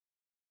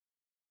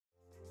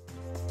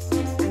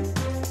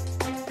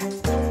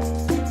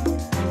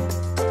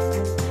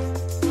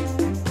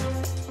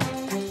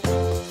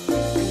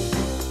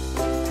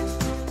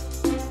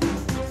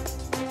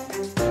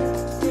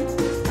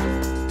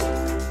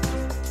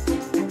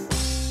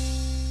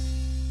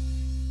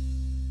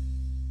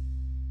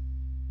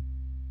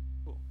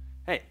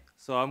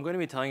So I'm going to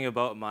be telling you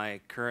about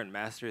my current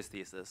master's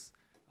thesis.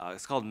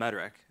 It's called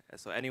MedRec.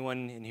 So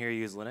anyone in here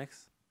use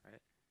Linux, right?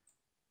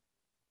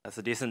 That's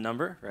a decent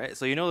number, right?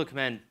 So you know the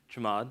command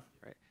chmod,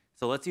 right?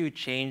 So it lets you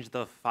change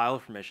the file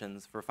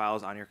permissions for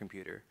files on your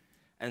computer.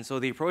 And so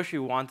the approach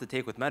you want to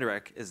take with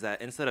MedRec is that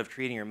instead of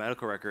treating your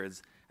medical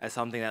records as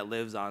something that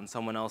lives on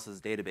someone else's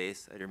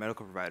database at your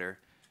medical provider,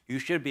 you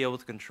should be able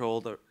to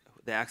control the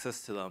access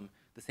to them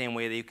the same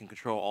way that you can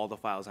control all the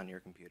files on your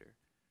computer.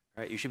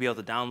 Right? You should be able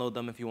to download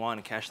them if you want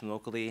and cache them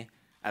locally,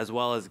 as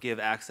well as give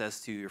access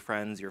to your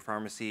friends, your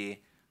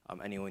pharmacy,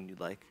 anyone you'd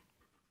like.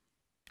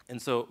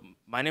 And so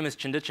my name is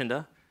Nchinda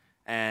Nchinda,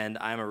 and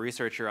I'm a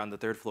researcher on the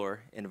 3rd floor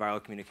in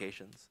viral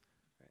communications.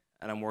 Right?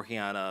 And I'm working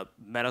on a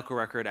medical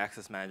record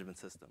access management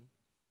system.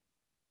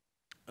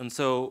 And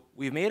so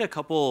we've made a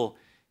couple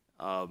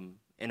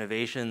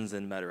innovations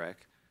in MedRec,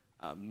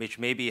 which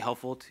may be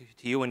helpful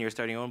to you when you're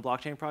starting your own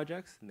blockchain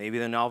projects. Maybe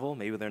they're novel,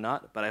 maybe they're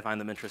not, but I find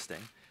them interesting.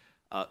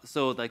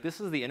 So like this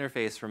is the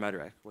interface for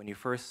MedRec when you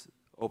first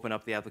open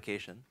up the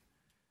application.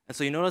 And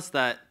so you notice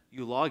that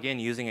you log in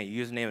using a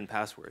username and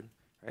password,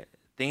 right?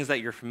 Things that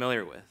you're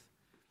familiar with.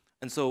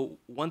 And so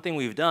one thing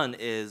we've done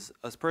is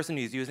a person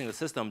who's using the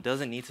system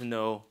doesn't need to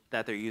know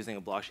that they're using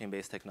a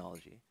blockchain-based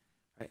technology.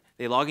 Right?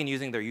 They log in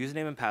using their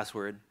username and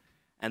password,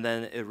 and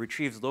then it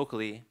retrieves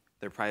locally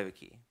their private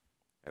key,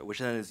 right? Which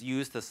then is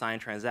used to sign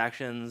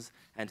transactions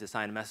and to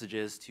sign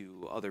messages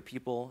to other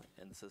people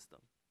in the system.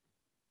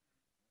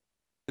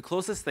 The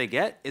closest they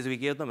get is we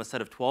give them a set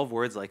of 12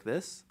 words like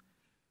this,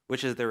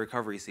 which is their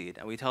recovery seed.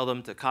 And we tell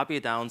them to copy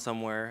it down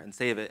somewhere and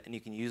save it, and you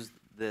can use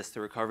this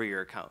to recover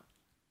your account.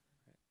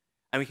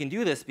 And we can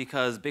do this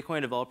because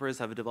Bitcoin developers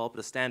have developed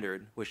a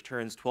standard which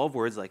turns 12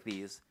 words like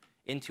these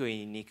into a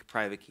unique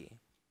private key.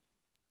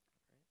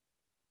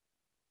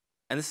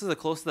 And this is the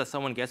closest that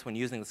someone gets when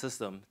using the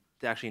system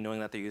to actually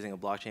knowing that they're using a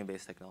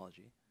blockchain-based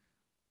technology.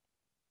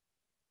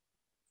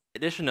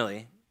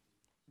 Additionally,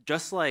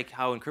 just like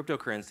how in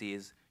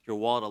cryptocurrencies, your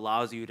wallet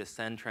allows you to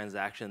send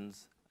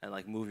transactions and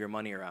like move your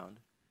money around.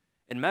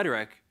 In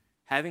MedRec,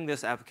 having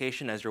this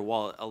application as your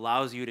wallet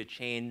allows you to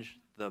change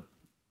the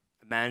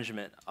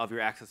management of your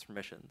access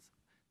permissions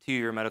to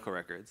your medical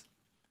records.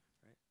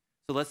 Right?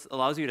 So this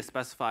allows you to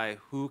specify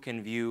who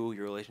can view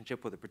your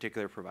relationship with a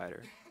particular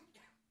provider.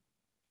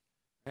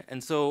 Right?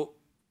 And so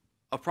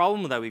a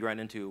problem that we run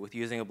into with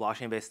using a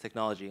blockchain-based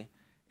technology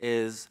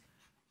is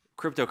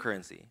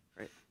cryptocurrency,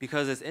 right?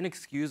 Because it's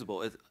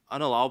inexcusable, it's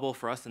unallowable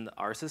for us in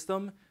our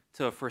system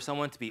for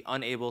someone to be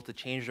unable to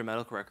change their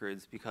medical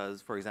records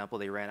because, for example,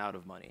 they ran out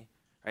of money,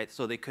 right?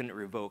 So they couldn't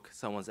revoke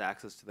someone's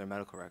access to their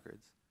medical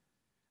records.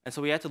 And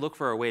so we had to look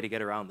for a way to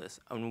get around this.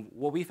 And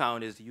what we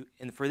found is,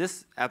 and for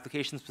this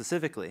application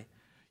specifically,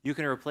 you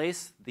can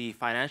replace the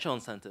financial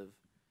incentive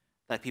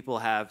that people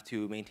have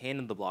to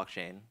maintain the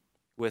blockchain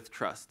with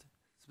trust,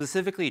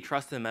 specifically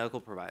trust in medical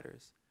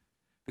providers.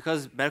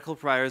 Because medical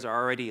providers are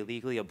already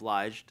legally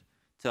obliged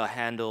to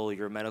handle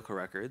your medical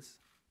records,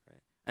 right?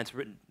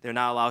 And they're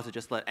not allowed to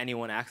just let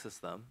anyone access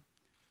them,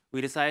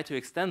 we decided to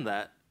extend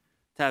that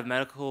to have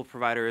medical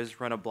providers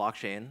run a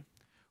blockchain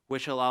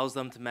which allows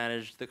them to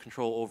manage the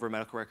control over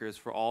medical records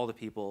for all the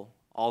people,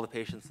 all the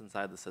patients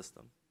inside the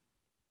system.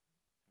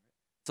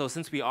 So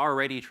since we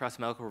already trust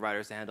medical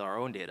providers to handle our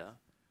own data,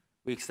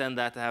 we extend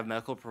that to have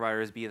medical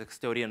providers be the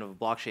custodian of a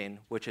blockchain,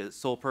 which its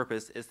sole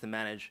purpose is to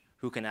manage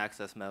who can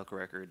access medical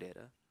record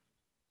data.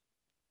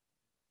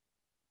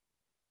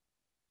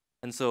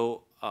 And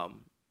so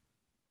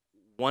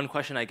one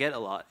question I get a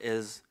lot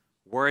is,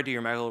 where do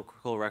your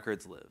medical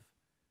records live?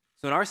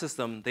 So in our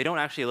system, they don't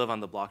actually live on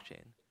the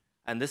blockchain.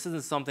 And this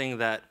isn't something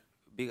that,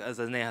 because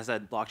as Nate has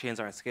said, blockchains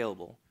aren't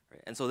scalable.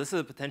 Right? And so this is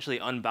a potentially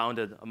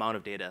unbounded amount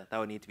of data that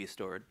would need to be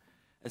stored.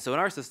 And so in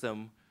our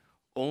system,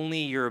 only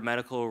your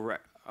medical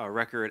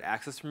record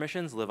access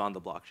permissions live on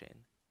the blockchain.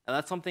 And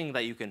that's something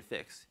that you can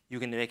fix. You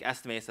can make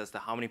estimates as to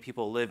how many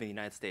people live in the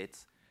United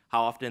States,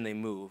 how often they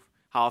move,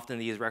 how often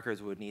these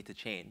records would need to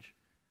change.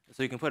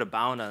 So you can put a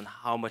bound on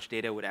how much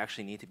data would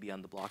actually need to be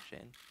on the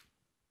blockchain.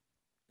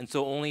 And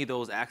so only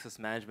those access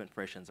management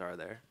permissions are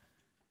there.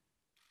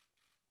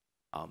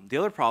 The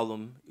other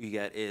problem you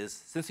get is,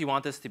 since you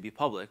want this to be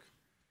public,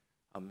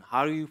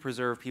 how do you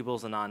preserve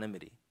people's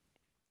anonymity?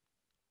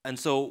 And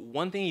so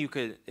one thing you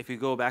could, if you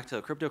go back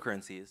to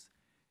cryptocurrencies,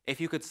 if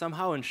you could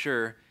somehow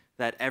ensure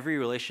that every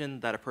relation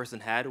that a person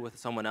had with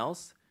someone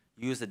else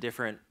used a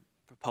different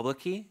public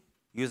key,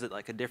 use it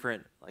like a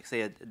different, like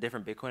say a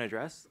different Bitcoin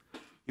address,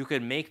 you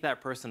could make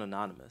that person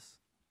anonymous.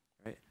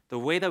 Right? The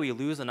way that we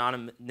lose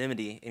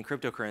anonymity in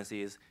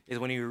cryptocurrencies is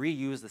when you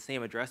reuse the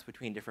same address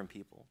between different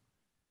people.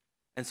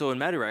 And so in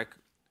MedRec,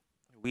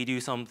 we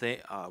do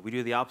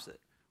the opposite.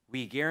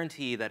 We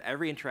guarantee that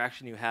every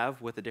interaction you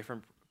have with a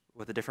different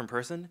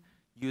person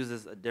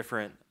uses a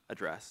different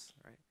address.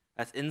 Right?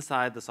 That's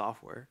inside the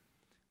software.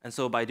 And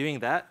so by doing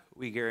that,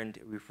 we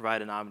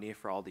provide anonymity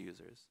for all the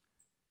users.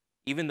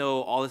 Even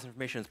though all this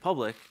information is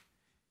public,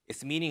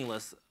 it's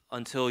meaningless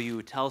until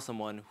you tell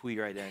someone who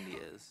your identity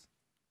is.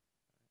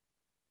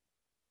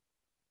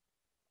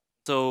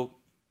 So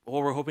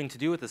what we're hoping to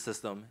do with the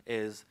system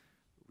is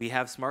We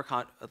have smart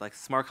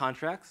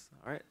contracts,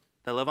 all right,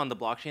 that live on the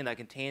blockchain that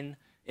contain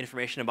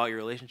information about your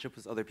relationship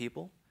with other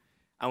people.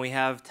 And we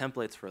have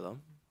templates for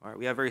them. All right?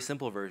 We have very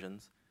simple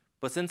versions.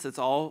 But since it's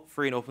all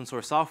free and open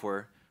source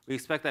software, we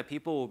expect that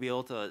people will be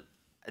able to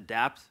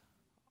adapt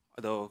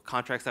the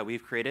contracts that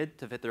we've created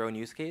to fit their own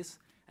use case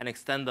and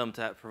extend them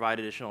to provide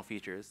additional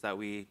features that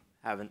we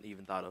haven't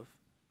even thought of.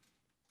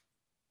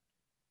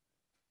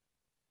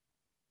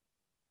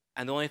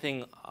 And the only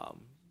thing,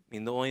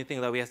 the only thing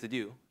that we have to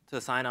do to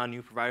sign on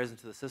new providers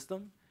into the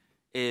system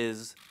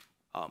is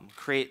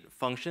create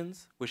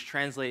functions which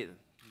translate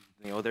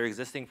their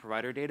existing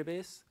provider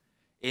database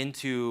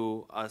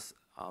into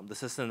the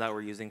system that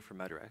we're using for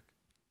MedRec.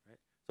 Right?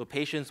 So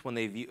patients, when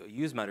they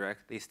use MedRec,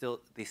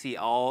 they see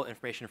all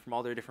information from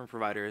all their different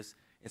providers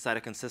inside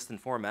a consistent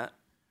format.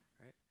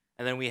 Right?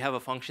 And then we have a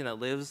function that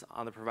lives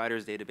on the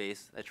provider's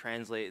database that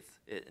translates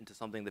it into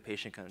something the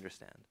patient can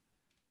understand.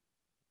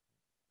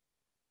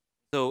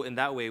 So in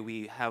that way,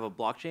 we have a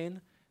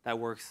blockchain that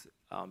works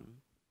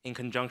in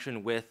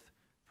conjunction with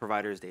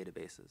providers'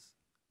 databases.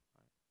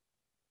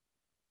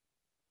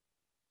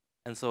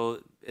 And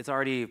so it's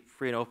already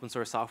free and open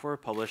source software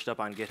published up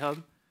on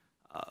GitHub.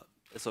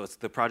 So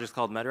the project's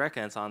called MedRec,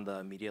 and it's on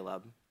the Media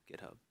Lab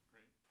GitHub.